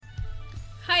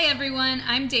Hi everyone,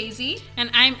 I'm Daisy. And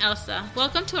I'm Elsa.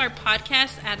 Welcome to our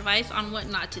podcast, Advice on What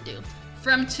Not to Do.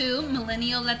 From two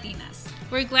millennial Latinas.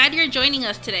 We're glad you're joining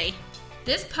us today.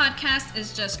 This podcast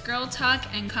is just girl talk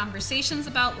and conversations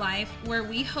about life where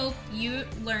we hope you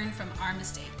learn from our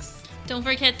mistakes. Don't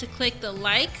forget to click the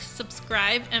like,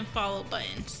 subscribe, and follow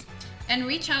buttons. And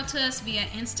reach out to us via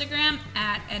Instagram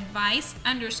at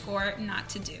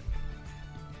advice_not-to-do.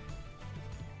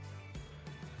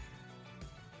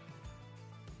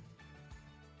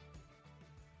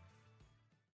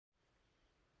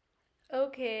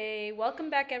 Okay, welcome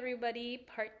back everybody.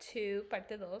 Part 2,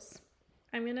 parte dos.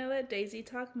 I'm gonna let Daisy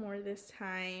talk more this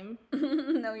time.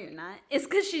 No, you're not. It's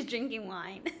because she's drinking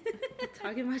wine.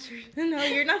 Talking about your... No,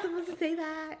 you're not supposed to say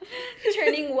that.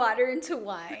 Turning water into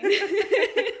wine.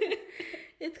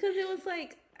 It's because it was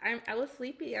like, I was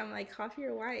sleepy. I'm like, coffee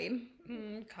or wine?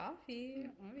 Coffee,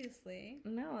 obviously.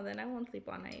 No, then I won't sleep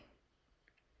all night.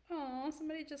 Oh,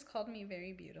 somebody just called me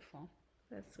very beautiful.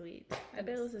 That's sweet. I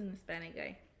bet it was an Hispanic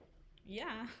guy.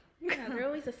 Yeah. Yeah, they're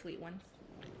always the sweet ones.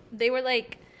 They were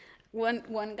like...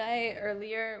 One guy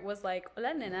earlier was like,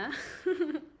 hola, nena.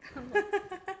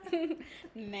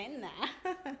 Nena.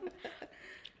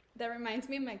 That reminds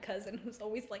me of my cousin who's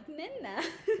always like, nena.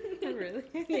 Really?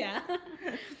 Yeah.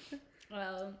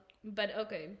 Well, but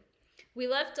okay. We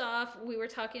left off, we were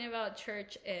talking about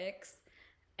church icks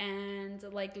and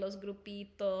like los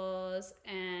grupitos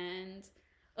and...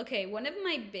 Okay, one of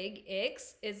my big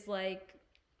icks is like...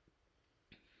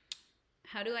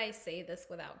 How do I say this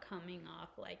without coming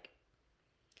off like...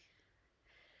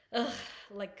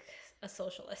 like a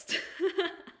socialist.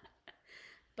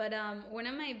 But one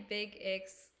of my big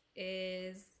icks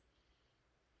is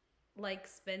like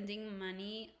spending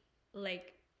money,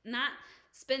 like not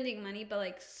spending money, but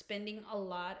like spending a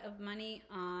lot of money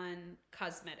on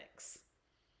cosmetics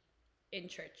in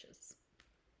churches.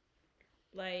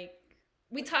 Like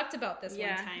we talked about this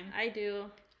one time. I do.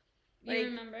 You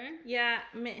remember? Yeah.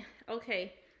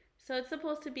 Okay. So it's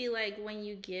supposed to be like when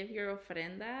you give your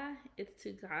ofrenda, it's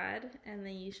to God, and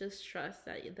then you just trust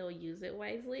that they'll use it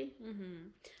wisely. Mm-hmm.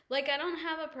 Like I don't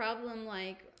have a problem.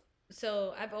 Like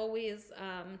so, I've always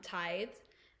tithed,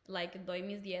 like doy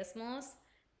mis diezmos,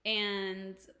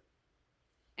 and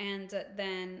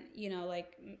then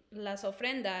like las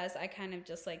ofrendas, I kind of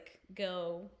just like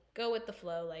go with the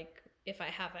flow. Like if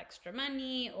I have extra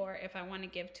money or if I want to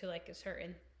give to like a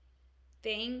certain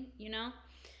thing,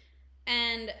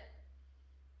 and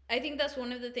I think that's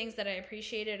one of the things that I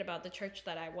appreciated about the church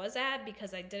that I was at,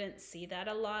 because I didn't see that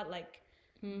a lot. Like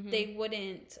they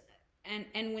wouldn't,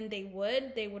 and when they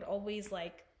would always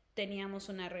like teníamos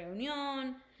una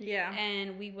reunión,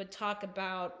 and we would talk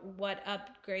about what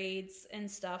upgrades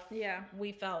and stuff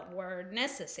we felt were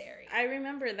necessary. I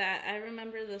remember that. I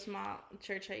remember the small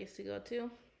church I used to go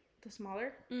to, the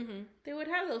smaller. They would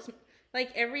have those,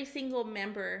 like every single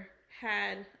member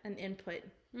had an input.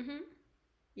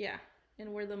 Yeah.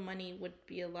 And where the money would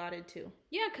be allotted to.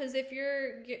 Yeah, because if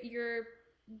you're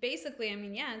basically, I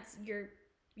mean, yeah, it's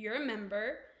you're a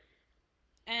member,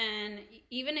 and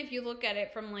even if you look at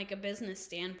it from like a business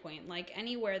standpoint, like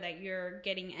anywhere that you're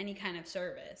getting any kind of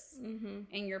service and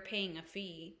you're paying a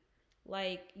fee,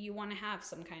 like you want to have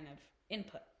some kind of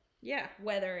input. Yeah.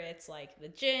 Whether it's like the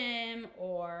gym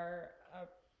or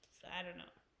I don't know,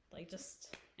 like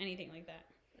just anything like that.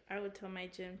 I would tell my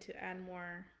gym to add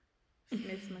more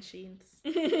Smith's machines.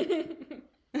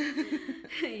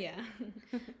 Yeah.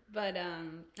 But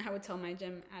I would tell my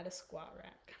gym add a squat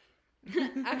rack.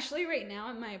 Actually, right now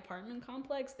in my apartment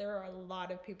complex, there are a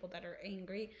lot of people that are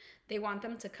angry. They want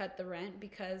them to cut the rent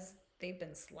because they've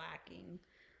been slacking.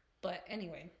 But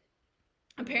anyway,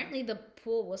 apparently the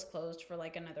pool was closed for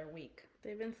like another week.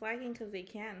 They've been slacking because they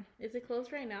can. Is it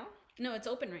closed right now? No, it's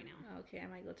open right now. Oh, okay, I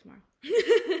might go tomorrow.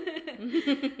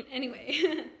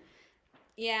 Anyway.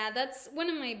 Yeah, that's one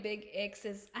of my big icks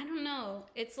is, I don't know,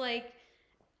 it's like,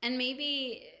 and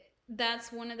maybe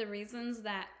that's one of the reasons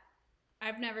that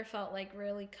I've never felt like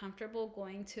really comfortable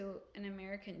going to an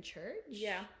American church.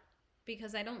 Yeah.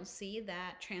 Because I don't see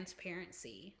that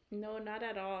transparency. No, not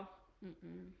at all.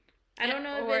 I don't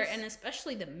know and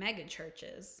especially the mega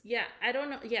churches. Yeah, I don't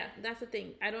know. Yeah, that's the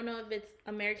thing. I don't know if it's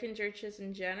American churches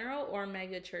in general or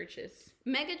mega churches.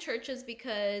 Mega churches,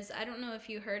 because I don't know if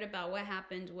you heard about what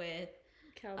happened with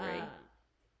Calvary.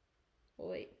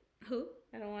 Wait. Who?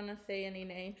 I don't want to say any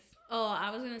names. Oh, I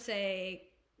was gonna say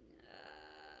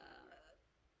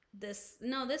this.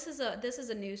 No, this is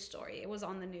a news story. It was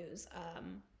on the news.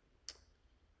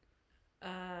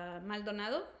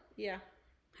 Maldonado. Yeah.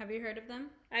 Have you heard of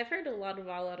them? I've heard a lot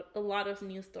of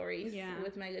news stories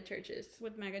with mega churches.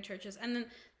 With mega churches. And then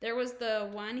there was the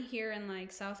one here in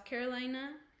like South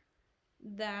Carolina.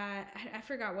 that I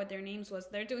forgot what their names was.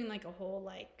 They're doing like a whole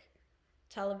like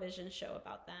television show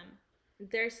about them.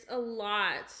 There's a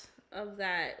lot of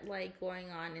that like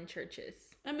going on in churches.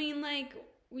 I mean, like,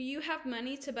 you have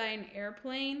money to buy an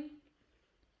airplane,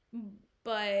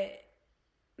 but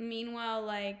meanwhile,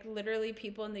 like, literally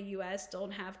people in the US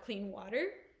don't have clean water.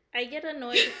 I get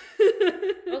annoyed.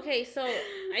 Okay, so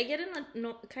I get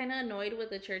kind of annoyed with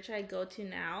the church I go to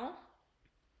now.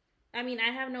 I mean, I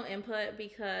have no input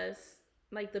because,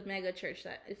 like, the mega church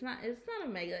that it's not a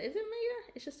mega. Is it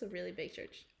mega? It's just a really big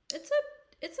church.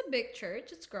 It's a big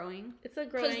church. It's growing. It's a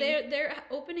growing. Because they're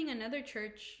opening another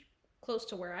church close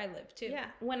to where I live too. Yeah.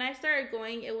 When I started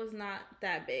going, it was not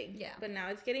that big. Yeah. But now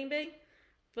it's getting big.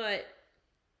 But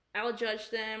I'll judge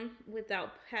them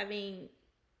without having,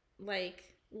 like,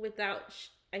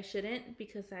 I shouldn't,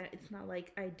 because it's not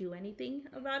like I do anything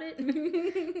about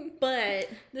it. But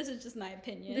this is just my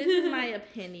opinion. This is my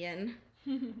opinion.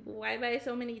 Why buy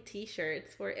so many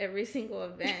t-shirts for every single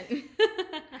event?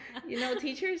 You know,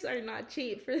 teachers are not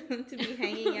cheap for them to be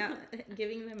hanging out,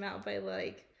 giving them out by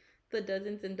like the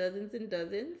dozens and dozens and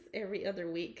dozens every other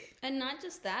week. And not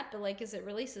just that, but like, is it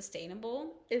really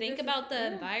sustainable? Think about the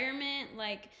environment.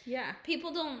 Like,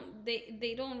 people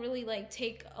they don't really like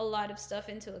take a lot of stuff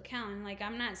into account. Like,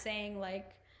 I'm not saying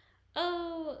like,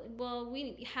 oh, well,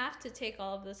 we have to take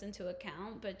all of this into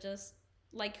account, but just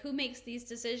like, who makes these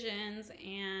decisions?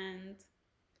 And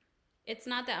it's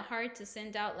not that hard to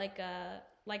send out like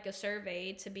a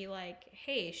survey to be like,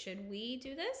 hey, should we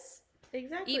do this?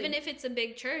 Exactly. Even if it's a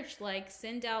big church, like,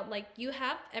 send out, like, you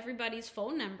have everybody's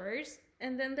phone numbers.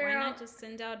 And then why not just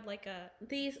send out like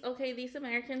these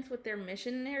Americans with their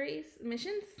missions,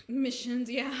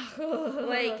 yeah.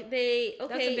 Like,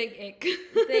 that's a big ick.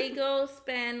 They go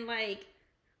spend like,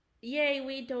 yay,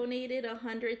 we donated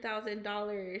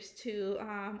 $100,000 to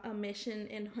a mission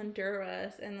in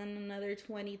Honduras, and then another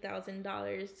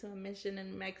 $20,000 to a mission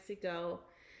in Mexico.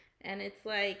 And it's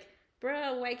like,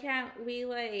 bro, why can't we,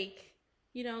 like,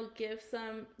 you know, give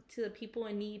some to the people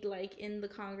in need, like, in the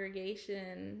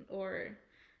congregation? Or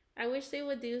I wish they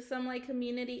would do some, like,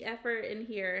 community effort in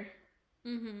here.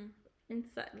 Mm-hmm.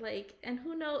 Inside, like, and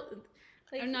who knows?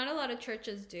 Like, not a lot of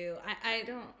churches do. I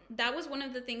don't. That was one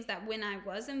of the things that when I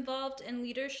was involved in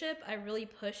leadership, I really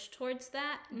pushed towards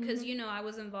that. Because, you know, I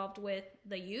was involved with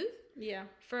the youth. Yeah.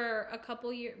 For a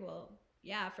couple years. Well,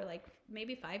 yeah, for like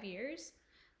maybe 5 years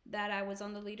that I was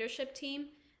on the leadership team.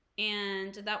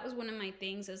 And that was one of my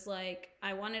things, is like,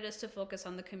 I wanted us to focus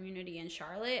on the community in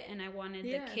Charlotte, and I wanted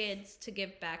the kids to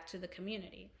give back to the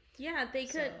community. Yeah, they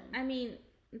could. I mean,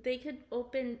 they could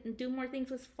do more things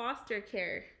with foster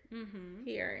care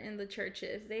here in the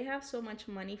churches. They have so much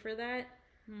money for that.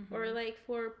 Or like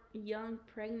for young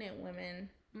pregnant women.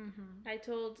 I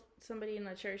told somebody in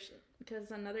the church, because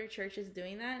another church is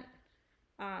doing that,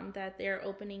 that they're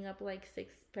opening up like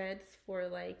 6 beds for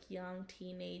like young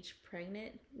teenage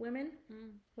pregnant women,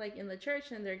 like in the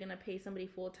church, and they're gonna pay somebody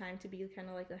full time to be kind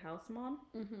of like a house mom.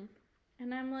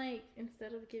 And I'm like,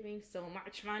 instead of giving so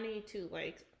much money to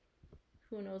like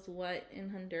who knows what in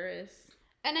Honduras.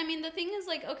 And I mean, the thing is,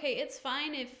 like, okay, it's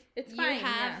fine if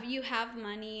you have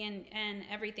money and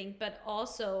everything, but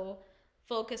also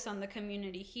focus on the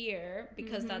community here,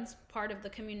 because that's part of the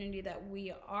community that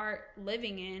we are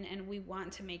living in and we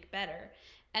want to make better.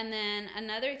 And then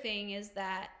another thing is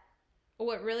that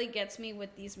what really gets me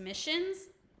with these missions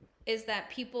is that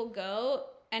people go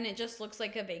and it just looks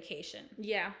like a vacation.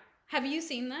 Yeah. Have you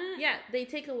seen that? Yeah, they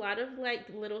take a lot of like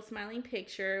little smiling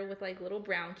picture with like little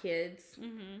brown kids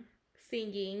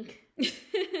singing.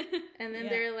 And then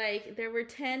they're like, there were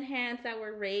 10 hands that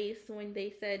were raised when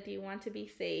they said, do you want to be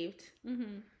saved?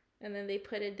 And then they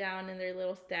put it down in their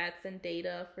little stats and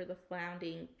data for the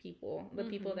founding people, the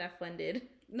people that funded.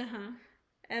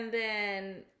 And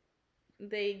then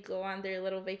they go on their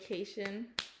little vacation.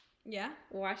 Yeah.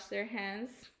 Wash their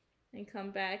hands and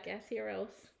come back as heroes.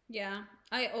 Yeah.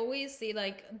 I always see,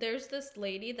 like, there's this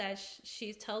lady that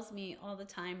she tells me all the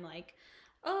time, like,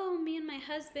 oh, me and my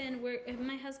husband,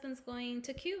 my husband's going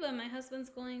to Cuba, my husband's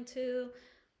going to,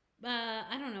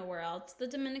 I don't know where else, the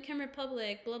Dominican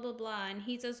Republic, blah, blah, blah, and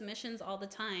he does missions all the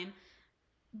time.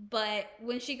 But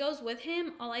when she goes with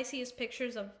him, all I see is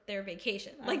pictures of their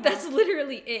vacation. Like, that's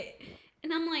literally it.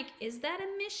 And I'm like, is that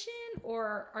a mission?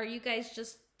 Or are you guys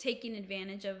just taking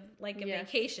advantage of, like, a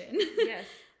vacation? Yes.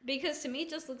 Because to me, it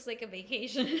just looks like a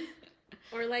vacation.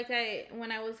 Or like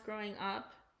when I was growing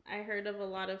up, I heard of a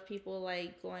lot of people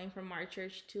like going from our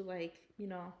church to like, you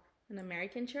know, an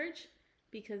American church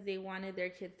because they wanted their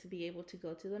kids to be able to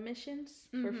go to the missions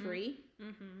for free.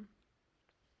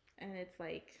 And it's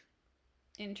like,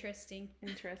 Interesting.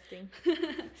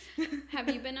 Have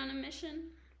you been on a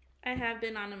mission? I have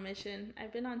been on a mission.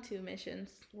 I've been on 2 missions.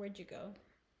 Where'd you go?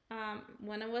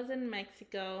 One was in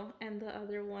Mexico, and the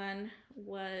other one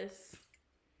was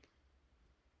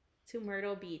to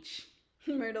Myrtle Beach.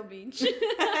 Myrtle Beach.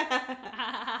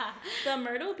 The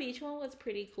Myrtle Beach one was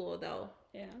pretty cool, though.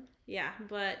 Yeah. Yeah,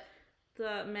 but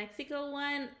the Mexico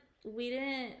one, we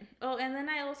didn't. Oh, and then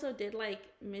I also did like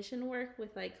mission work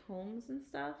with like homes and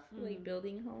stuff, like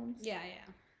building homes. Yeah.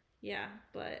 Yeah,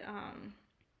 but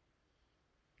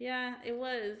yeah, it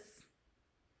was.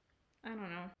 I don't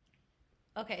know.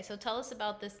 Okay, so tell us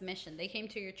about this mission. They came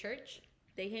to your church?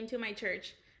 They came to my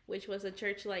church, which was a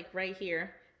church like right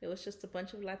here. It was just a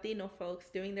bunch of Latino folks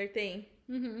doing their thing.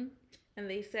 Mm-hmm. And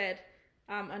they said,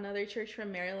 another church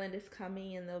from Maryland is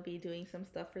coming and they'll be doing some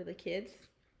stuff for the kids.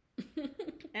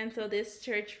 And so this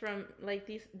church from, like,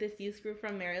 this youth group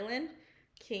from Maryland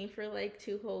came for like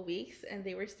 2 whole weeks and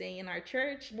they were staying in our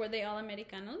church. Were they all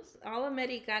Americanos? All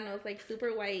Americanos, like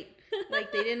super white.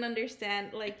 Like they didn't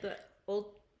understand like the older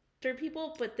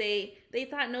people, but they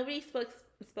thought nobody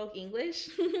spoke English.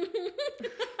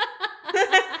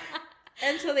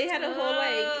 And so they had a whole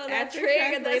like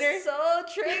translator. That's so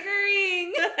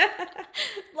triggering.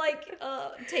 Like,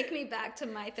 take me back to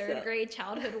my third grade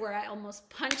childhood where I almost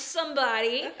punched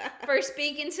somebody for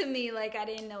speaking to me like I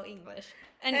didn't know English.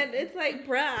 And it's like,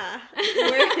 bruh,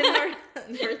 we're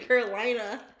in North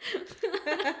Carolina.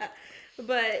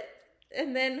 But,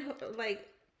 and then like,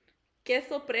 que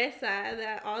sorpresa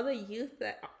that all the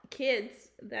kids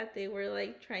that they were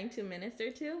like trying to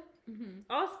minister to,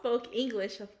 all spoke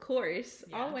English, of course.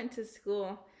 Yeah. All went to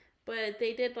school. But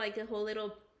they did like a whole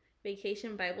little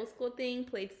vacation Bible school thing,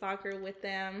 played soccer with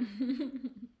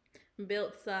them,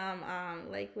 built some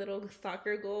like little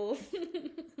soccer goals,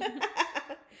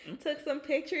 took some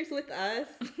pictures with us.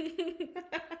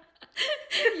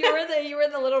 You were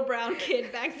the little brown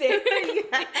kid back there,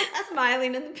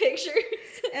 smiling in the pictures.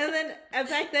 And then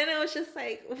back then it was just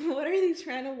like, what are these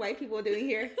random white people doing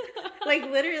here? Like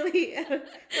literally,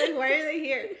 like why are they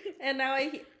here? And now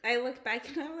I look back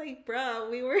and I'm like, bro,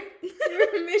 we were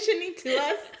missioning to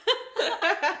us.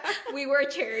 We were a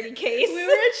charity case.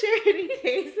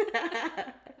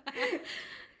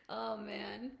 Oh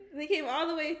man, they came all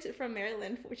the way from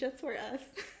Maryland just for us.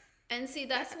 And see,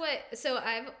 that's what. So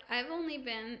I've only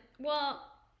been, well,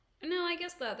 no, I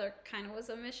guess the other kind of was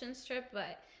a missions trip,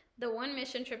 but the one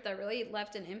mission trip that really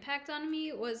left an impact on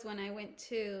me was when I went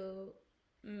to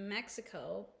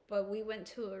Mexico, but we went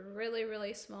to a really,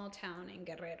 really small town in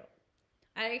Guerrero.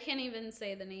 I can't even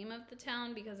say the name of the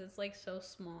town because it's like so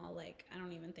small. Like I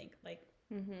don't even think like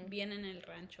bien en el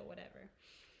rancho, whatever.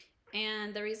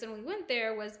 And the reason we went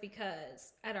there was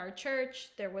because at our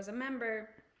church there was a member,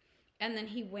 and then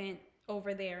he went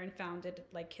over there and founded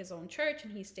like his own church,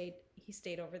 and he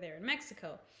stayed over there in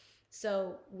Mexico.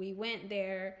 So we went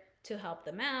there to help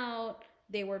them out.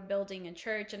 They were building a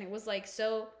church, and it was like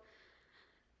so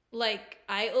like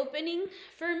eye-opening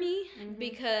for me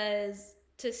because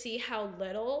to see how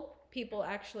little people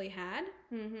actually had,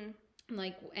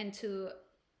 like, and to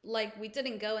like we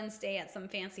didn't go and stay at some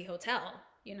fancy hotel,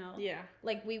 you know. Yeah.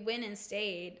 Like we went and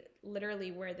stayed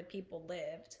literally where the people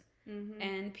lived.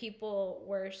 And people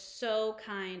were so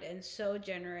kind and so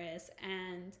generous.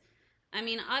 And I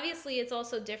mean, obviously it's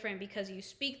also different because you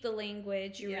speak the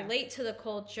language, you relate to the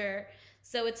culture.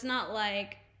 So it's not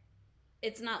like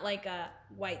a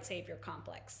white savior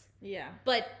complex. Yeah.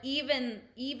 But even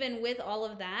with all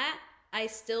of that, I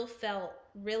still felt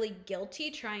really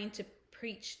guilty trying to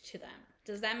preach to them.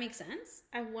 Does that make sense?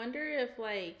 I wonder if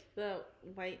like the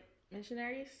white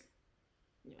missionaries,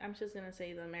 I'm just going to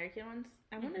say the American ones,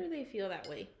 I wonder if they feel that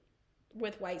way.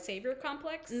 With white savior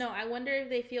complex? No, I wonder if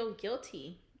they feel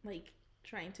guilty, like,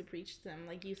 trying to preach to them,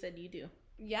 like you said you do.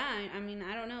 Yeah, I mean,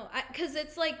 I don't know. Because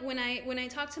it's like when I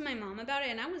talked to my mom about it,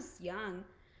 and I was young.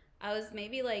 I was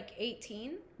maybe like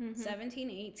 18,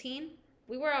 17, 18.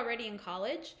 We were already in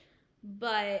college.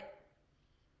 But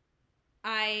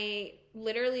I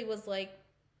literally was like,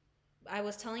 I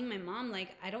was telling my mom,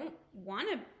 like, I don't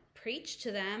want to preach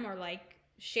to them or, like,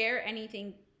 share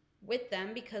anything with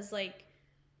them because, like,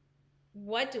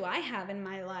 what do I have in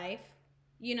my life,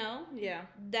 you know? Yeah.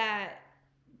 That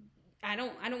I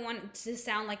don't want it to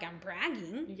sound like I'm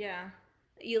bragging. Yeah.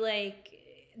 You, like,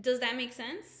 does that make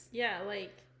sense? Yeah,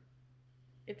 like,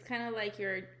 it's kind of like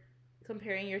you're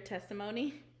comparing your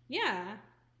testimony. Yeah.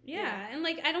 And,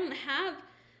 like, I don't have,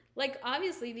 like,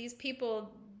 obviously these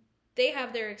people, they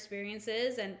have their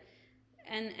experiences and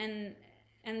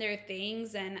their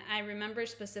things. And I remember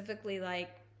specifically,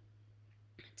 like,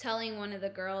 telling one of the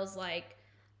girls, like,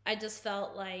 I just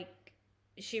felt like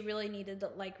she really needed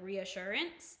like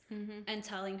reassurance, and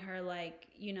telling her like,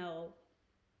 you know,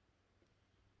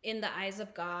 in the eyes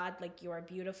of God, like, you are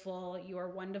beautiful, you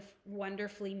are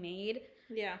wonderfully made.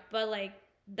 Yeah. But like,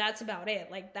 that's about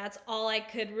it. Like, that's all I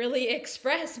could really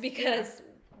express, because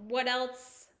what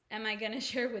else am I gonna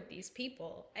share with these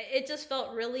people? It just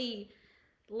felt really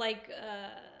like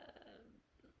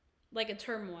a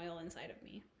turmoil inside of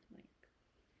me. Like,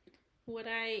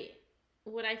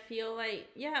 what I feel like,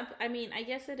 yeah, I mean, I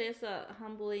guess it is a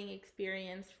humbling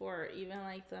experience for even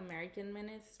like the American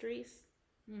ministries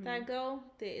that go.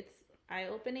 It's eye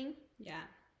opening. Yeah.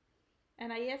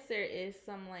 And I guess there is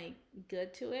some like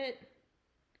good to it.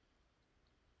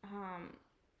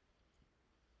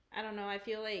 I don't know. I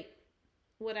feel like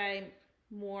what I'm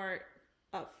more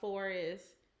up for is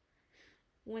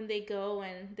when they go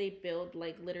and they build,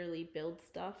 like, literally build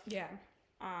stuff. Yeah.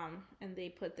 And they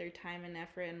put their time and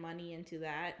effort and money into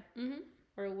that. Mm-hmm.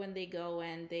 Or when they go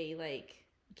and they like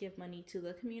give money to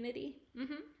the community.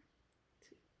 Mm-hmm.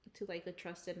 To like a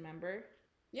trusted member.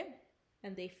 Yeah.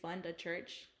 And they fund a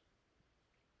church.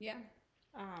 Yeah.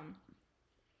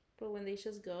 But when they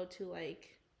just go to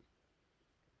like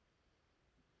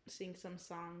sing some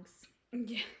songs.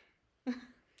 Yeah.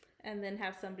 And then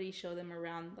have somebody show them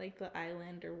around like the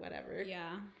island or whatever.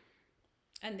 Yeah.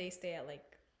 And they stay at like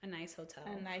a nice hotel.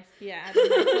 At a nice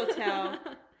hotel.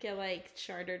 Get like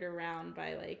chartered around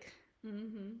by like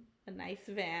a nice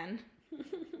van.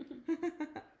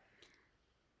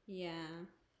 Yeah.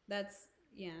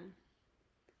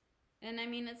 And I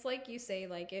mean, it's like you say,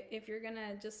 like, if you're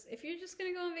just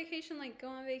gonna go on vacation, like, go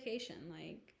on vacation.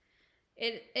 Like,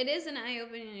 it is an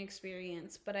eye-opening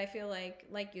experience, but I feel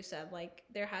like you said, like,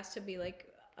 there has to be like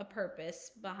a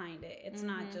purpose behind it. It's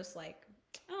not just like,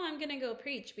 oh, I'm gonna go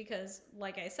preach, because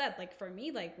like I said, like, for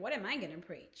me, like, what am I gonna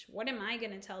preach? What am I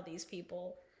gonna tell these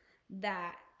people?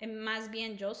 That más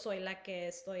bien yo soy la que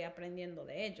estoy aprendiendo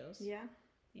de ellos. Yeah.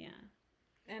 Yeah.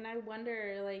 And I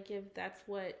wonder, like, if that's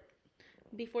what,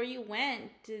 before you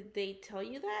went, did they tell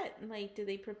you that? Like, did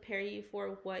they prepare you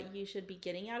for what you should be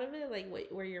getting out of it? Like,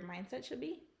 where your mindset should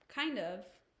be? Kind of.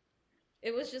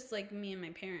 It was just like me and my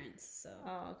parents, so.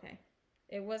 Oh, okay.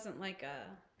 It wasn't like a...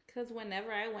 Because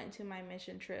whenever I went to my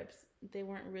mission trips, they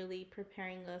weren't really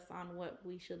preparing us on what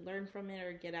we should learn from it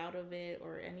or get out of it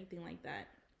or anything like that.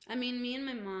 I mean, me and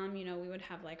my mom, you know, we would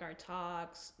have like our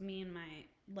talks. Me and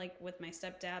with my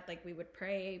stepdad, like, we would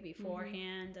pray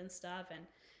beforehand and stuff. And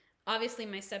obviously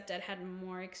my stepdad had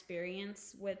more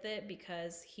experience with it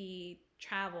because he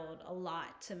traveled a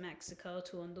lot to Mexico,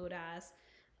 to Honduras,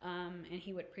 and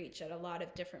he would preach at a lot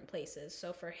of different places.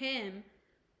 So for him,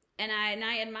 and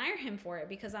I admire him for it,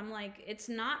 because I'm like, it's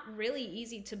not really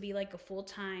easy to be like a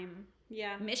full-time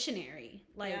missionary.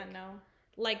 Like, yeah, no.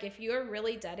 Like, if you're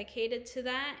really dedicated to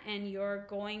that and you're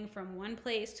going from one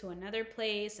place to another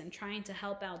place and trying to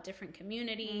help out different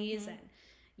communities and,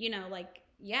 you know, like,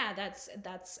 yeah,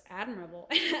 that's admirable.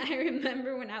 I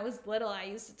remember when I was little, I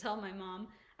used to tell my mom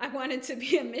I wanted to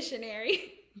be a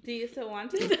missionary. Do you still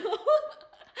want to? No.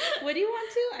 What do you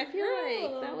want to? I feel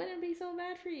like that wouldn't be so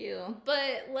bad for you.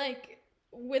 But, like,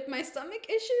 with my stomach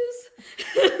issues...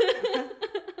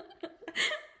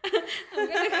 I'm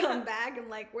gonna come back and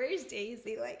like, where's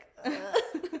Daisy? Like,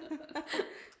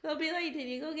 they'll be like, did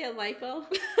you go get lipo?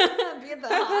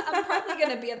 I'm probably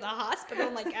gonna be at the hospital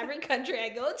in like every country I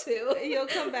go to. You'll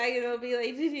come back and they'll be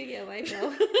like, did you get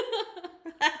lipo?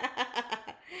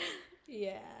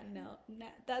 Yeah, no,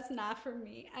 that's not for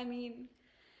me. I mean,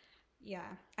 yeah,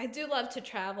 I do love to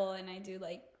travel and I do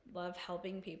like love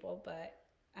helping people, but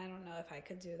I don't know if I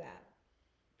could do that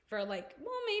for like,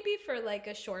 well, maybe for like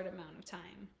a short amount of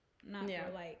time. Not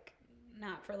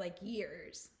for like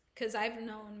years, because I've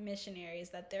known missionaries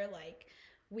that they're like,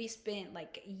 we spent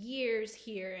like years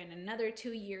here and another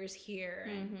 2 years here,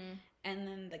 and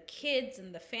then the kids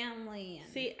and the family.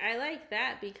 And see, I like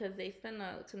that because they spend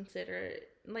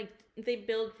they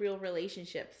build real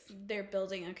relationships. They're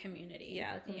building a community.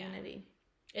 Yeah, a community.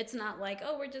 Yeah. It's not like,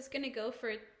 oh, we're just gonna go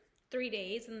for 3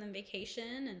 days and then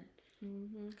vacation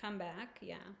and come back.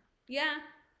 Yeah.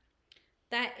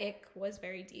 That ick was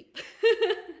very deep.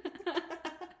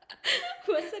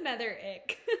 What's another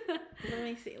ick?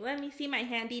 Let me see my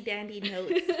handy dandy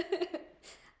notes.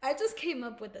 I just came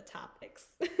up with the topics.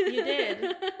 You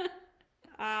did.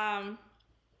 I don't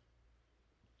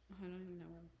even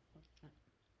know where that.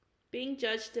 Being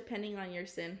judged depending on your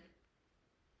sin.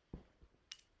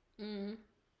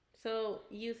 So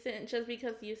you sin just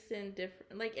because you sin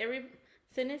different. Like, every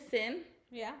sin is sin.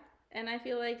 Yeah. And I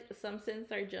feel like some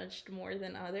sins are judged more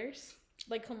than others.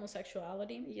 Like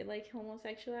homosexuality? Yeah, like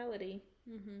homosexuality.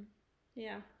 Mm-hmm.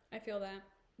 Yeah. I feel that.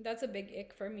 That's a big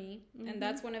ick for me. Mm-hmm. And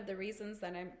that's one of the reasons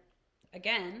that I'm,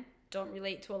 again, don't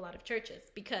relate to a lot of churches,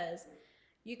 because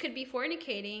you could be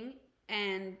fornicating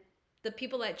and the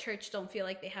people at church don't feel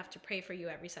like they have to pray for you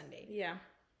every Sunday. Yeah.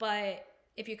 But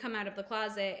if you come out of the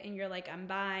closet and you're like, I'm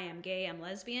bi, I'm gay, I'm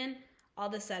lesbian, all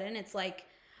of a sudden it's like,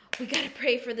 we got to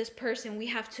pray for this person. We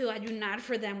have to do not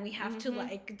for them. We have to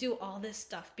like do all this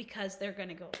stuff because they're going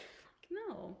to go.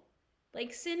 No.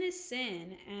 Like, sin is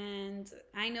sin, and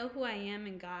I know who I am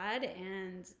in God,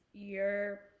 and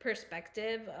your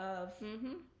perspective of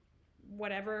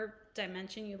whatever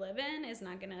dimension you live in is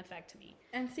not going to affect me.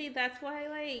 And see, that's why,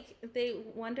 like, they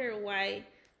wonder why,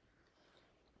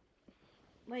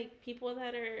 like, people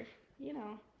that are, you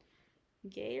know,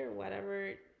 gay or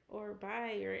whatever, or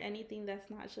bi, or anything that's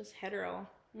not just hetero,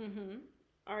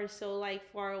 are so, like,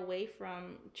 far away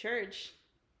from church.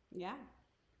 Yeah.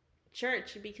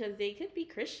 Church, because they could be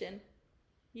Christian.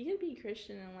 You could be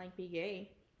Christian and like be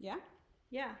gay. Yeah.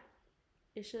 Yeah.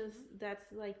 It's just that's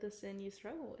like the sin you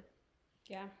struggle with.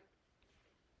 Yeah.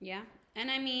 Yeah. And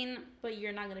I mean, but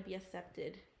you're not going to be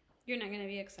accepted. You're not going to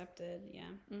be accepted. Yeah.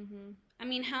 I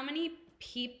mean, how many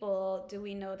people do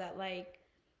we know that like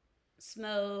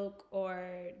smoke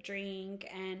or drink?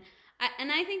 And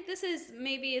I think this is,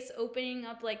 maybe it's opening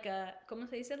up like a, ¿cómo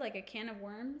se dice? Like a can of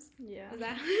worms. Yeah. Is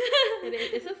that?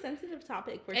 It's a sensitive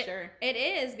topic for sure. It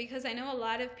is, because I know a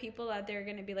lot of people out there are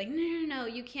going to be like, no,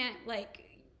 you can't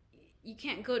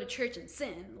go to church and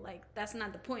sin. Like, that's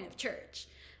not the point of church.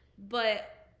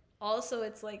 But also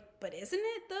it's like, but isn't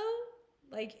it though?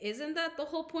 Like, isn't that the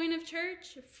whole point of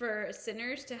church? For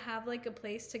sinners to have like a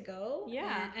place to go?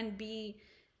 Yeah. And be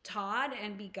taught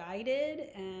and be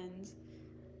guided and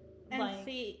like,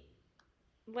 see,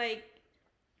 like,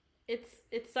 it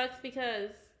sucks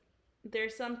because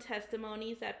there's some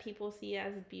testimonies that people see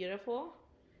as beautiful,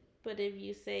 but if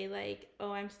you say like,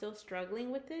 oh, I'm still struggling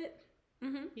with it,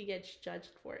 you get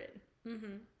judged for it.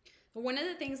 One of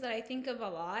the things that I think of a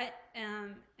lot,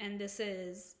 and this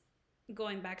is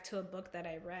going back to a book that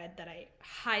I read that I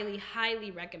highly,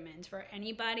 highly recommend for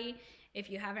anybody. If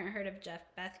you haven't heard of Jeff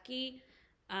Bethke,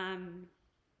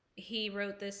 he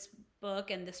wrote this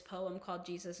book and this poem called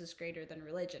Jesus is Greater Than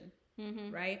Religion,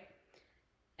 right?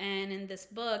 And in this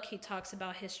book, he talks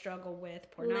about his struggle with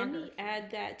pornography. Let me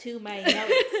add that to my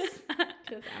notes,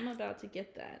 because I'm about to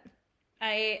get that.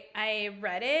 I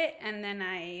read it, and then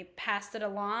I passed it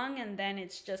along, and then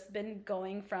it's just been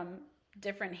going from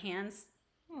different hands.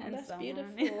 Oh, and that's so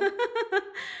beautiful.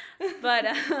 but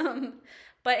I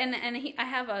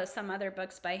have some other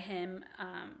books by him.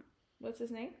 What's his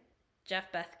name?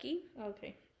 Jeff Bethke.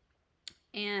 Okay.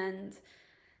 And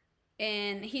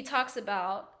he talks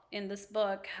about in this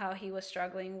book how he was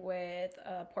struggling with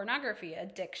pornography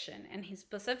addiction, and he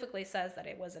specifically says that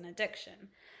it was an addiction.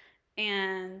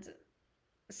 And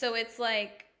so it's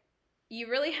like, you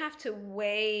really have to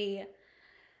weigh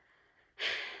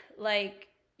like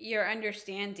your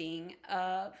understanding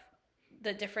of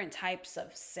the different types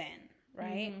of sin,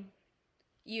 right?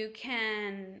 You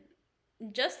can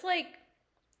just like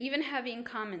even having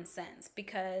common sense,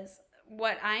 because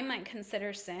what I might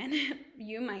consider sin,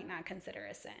 you might not consider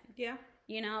a sin. Yeah.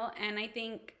 You know, and I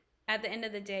think at the end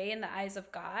of the day, in the eyes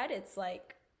of God, it's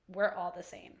like we're all the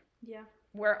same. Yeah.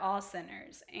 We're all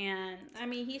sinners. And I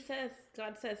mean,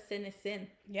 God says sin is sin.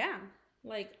 Yeah.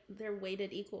 Like, they're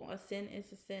weighted equal. A sin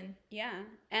is a sin. Yeah.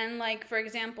 And like, for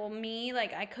example, me,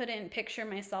 like, I couldn't picture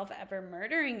myself ever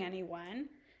murdering anyone.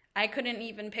 I couldn't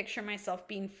even picture myself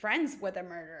being friends with a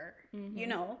murderer, you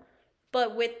know?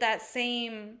 But with that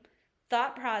same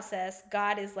thought process,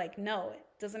 God is like, no, it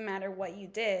doesn't matter what you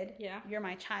did. Yeah. You're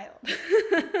my child.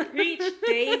 Preach,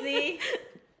 Daisy.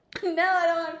 No, I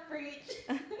don't want to preach.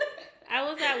 I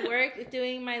was at work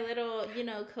doing my little,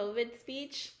 COVID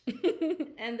speech.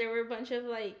 And there were a bunch of,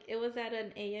 it was at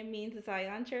an AM Means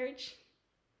Zion church.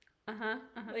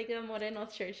 Like a Moreno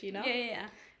church, Yeah.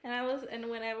 And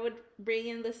when I would bring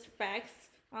in this facts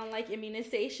on,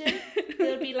 immunization,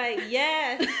 they would be like,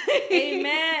 yes,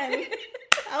 amen.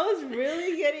 I was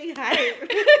really getting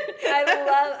hyped.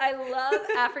 I love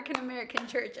African American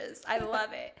churches. I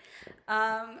love it.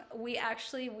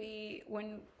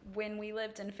 When we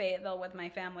lived in Fayetteville with my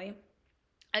family,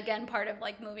 again, part of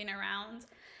moving around,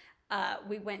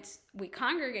 we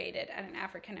congregated at an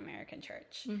African American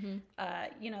church.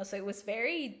 So it was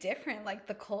very different. Like,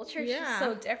 the culture is just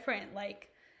so different.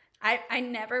 I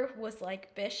never was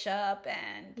like bishop,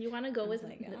 and you want to go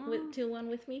to one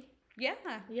with me? Yeah,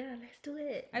 let's do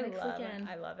it. I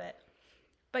love it.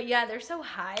 But yeah, they're so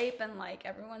hype, and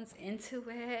everyone's into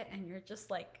it, and you're just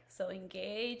so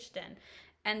engaged,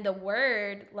 and the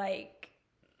word, the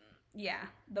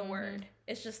word,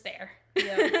 it's just there.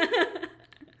 Yeah.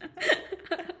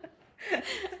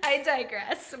 I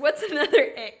digress. What's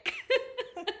another ick?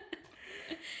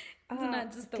 It's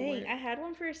not just the word. I had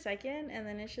one for a second, and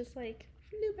then it's just like,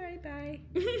 bye.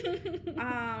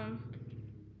 I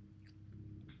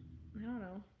don't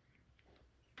know.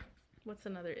 What's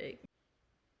another ick?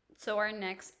 So our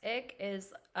next ick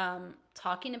is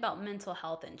talking about mental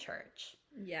health in church.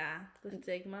 Yeah, the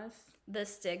stigmas. The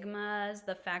stigmas,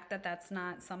 the fact that that's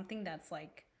not something that's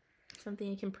like something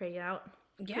you can pray out.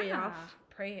 Yeah, pray off.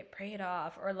 Pray it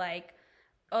off. Or like,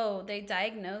 oh, they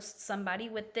diagnosed somebody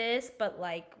with this, but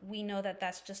like we know that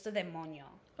that's just a demonio.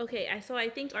 Okay, so I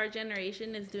think our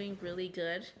generation is doing really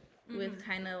good with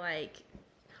kind of like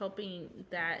helping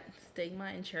that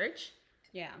stigma in church.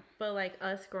 Yeah. But like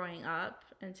us growing up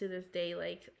and to this day,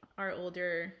 like our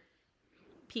older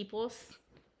peoples,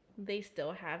 they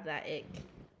still have that ick.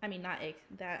 I mean, not ick,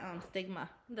 that stigma.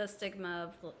 The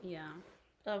stigma of, yeah.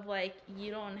 Of like,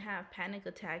 you don't have panic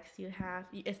attacks, you have,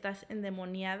 estás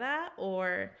endemoniada,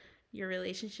 or your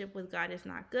relationship with God is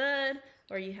not good,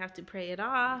 or you have to pray it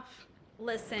off.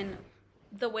 Listen,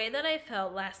 the way that I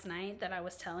felt last night that I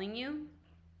was telling you,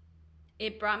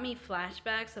 it brought me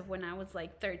flashbacks of when I was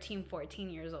like 13, 14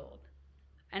 years old.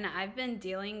 And I've been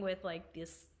dealing with like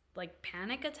this like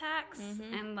panic attacks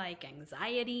and like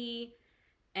anxiety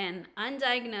and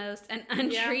undiagnosed and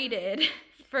untreated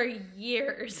for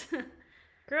years.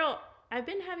 Girl, I've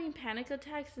been having panic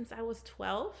attacks since I was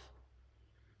 12.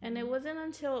 And it wasn't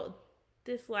until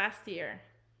this last year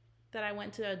that I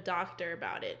went to a doctor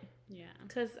about it. Yeah.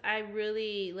 Because I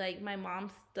really, like, my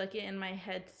mom stuck it in my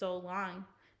head so long.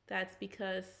 That's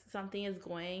because something is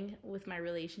going with my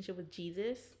relationship with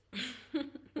Jesus.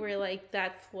 Where, like,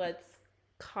 that's what's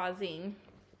causing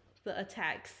the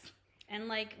attacks. And,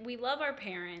 like, we love our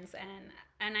parents.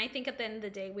 And I think at the end of the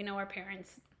day, we know our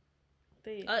parents.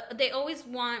 They always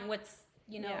want what's,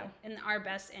 in our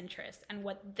best interest and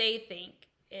what they think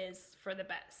is for the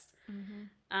best.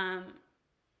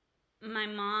 My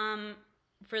mom,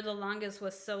 for the longest,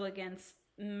 was so against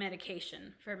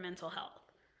medication for mental health.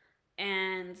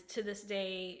 And to this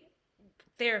day,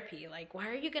 therapy, like, why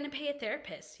are you going to pay a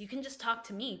therapist? You can just talk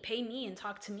to me. Pay me and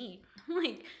talk to me. I'm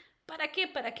like, ¿para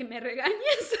qué? ¿Para que me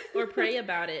regañes? Or pray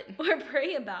about it.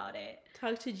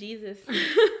 Talk to Jesus.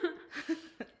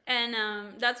 And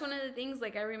that's one of the things,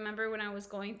 like, I remember when I was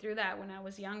going through that when I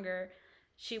was younger,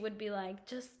 she would be like,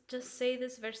 just say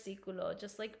this versículo,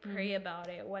 just like pray about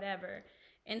it, whatever.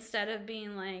 Instead of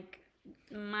being like,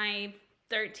 my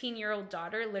 13-year-old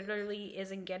daughter literally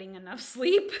isn't getting enough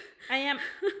sleep. I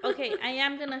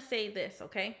am gonna say this,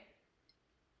 okay?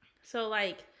 So,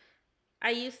 like,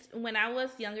 when I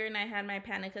was younger and I had my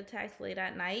panic attacks late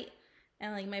at night,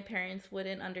 and like my parents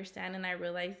wouldn't understand, and I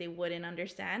realized they wouldn't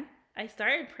understand, I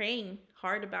started praying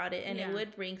hard about it, and it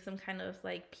would bring some kind of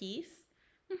like peace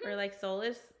or like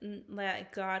solace,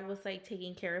 that God was like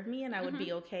taking care of me and I would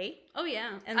be okay. Oh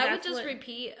yeah. And I would just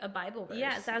repeat a Bible verse.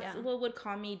 Yeah, that's what would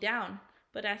calm me down.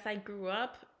 But as I grew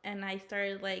up and I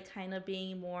started like kind of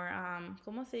being more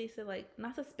 ¿cómo se dice? Like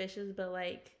not suspicious, but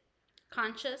like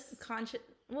conscious.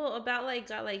 Well, about like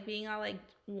God, like being all like,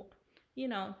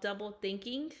 double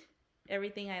thinking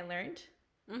everything I learned.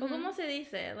 ¿Cómo se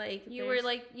dice? Like you were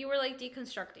like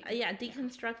deconstructing.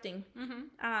 Deconstructing.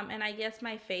 And I guess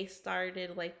my faith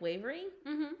started like wavering.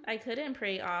 I couldn't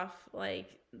pray off like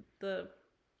the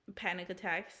panic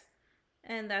attacks,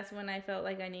 and that's when I felt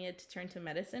like I needed to turn to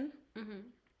medicine.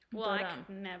 Well, I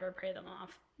could never pray them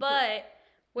off, but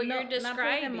what you're describing, not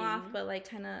pray them off, but like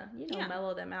kind of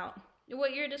mellow them out.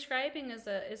 What you're describing is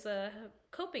a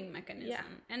coping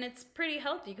mechanism, and it's pretty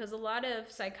healthy because a lot of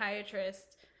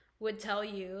psychiatrists would tell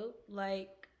you,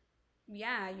 like,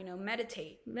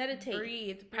 meditate,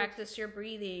 breathe, practice your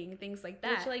breathing, things like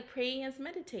that. Which, like, praying is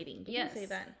meditating. You can say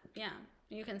that. Yeah,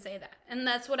 you can say that. And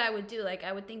that's what I would do. Like,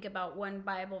 I would think about one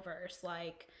Bible verse,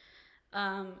 like,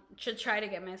 to try to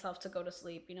get myself to go to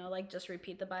sleep, like, just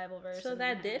repeat the Bible verse. So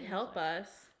that did help us.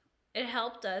 It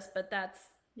helped us, but that's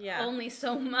only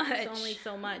so much. It's only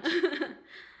so much.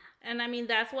 And I mean,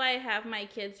 that's why I have my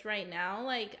kids right now.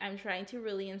 Like, I'm trying to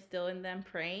really instill in them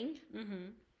praying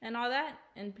and all that,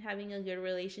 and having a good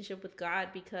relationship with God,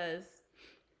 because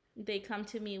they come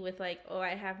to me with like, oh, I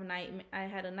had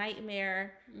a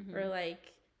nightmare, or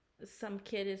like some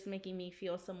kid is making me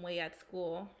feel some way at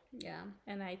school. Yeah.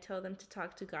 And I tell them to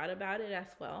talk to God about it as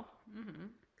well,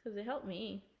 because it helped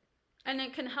me. And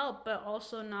it can help, but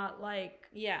also not like,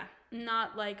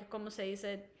 ¿cómo se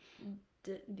dice?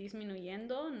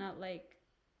 Disminuyendo, not like,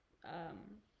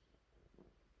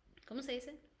 ¿cómo se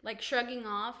dice? Like shrugging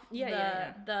off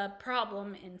the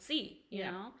problem in you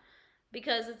know?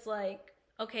 Because it's like,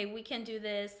 okay, we can do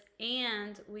this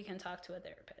and we can talk to a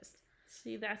therapist.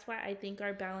 See, that's why I think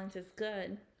our balance is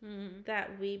good. Mm-hmm.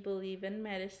 That we believe in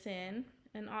medicine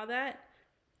and all that,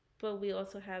 but we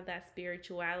also have that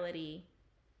spirituality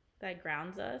that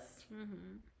grounds us.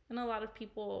 Mm-hmm. And a lot of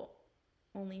people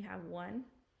only have one.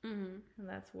 Mm-hmm. And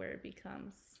that's where it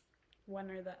becomes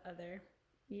one or the other.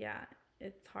 Yeah,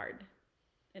 it's hard.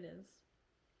 It is.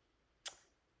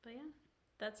 But yeah,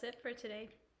 that's it for today.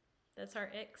 That's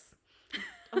our icks.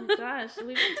 Oh gosh,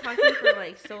 we've been talking for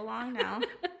like so long now.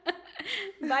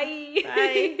 Bye.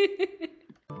 Bye.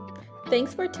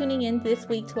 Thanks for tuning in this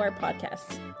week to our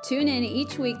podcast. Tune in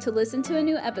each week to listen to a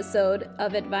new episode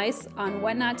of advice on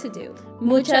what not to do.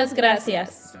 Muchas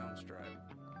gracias.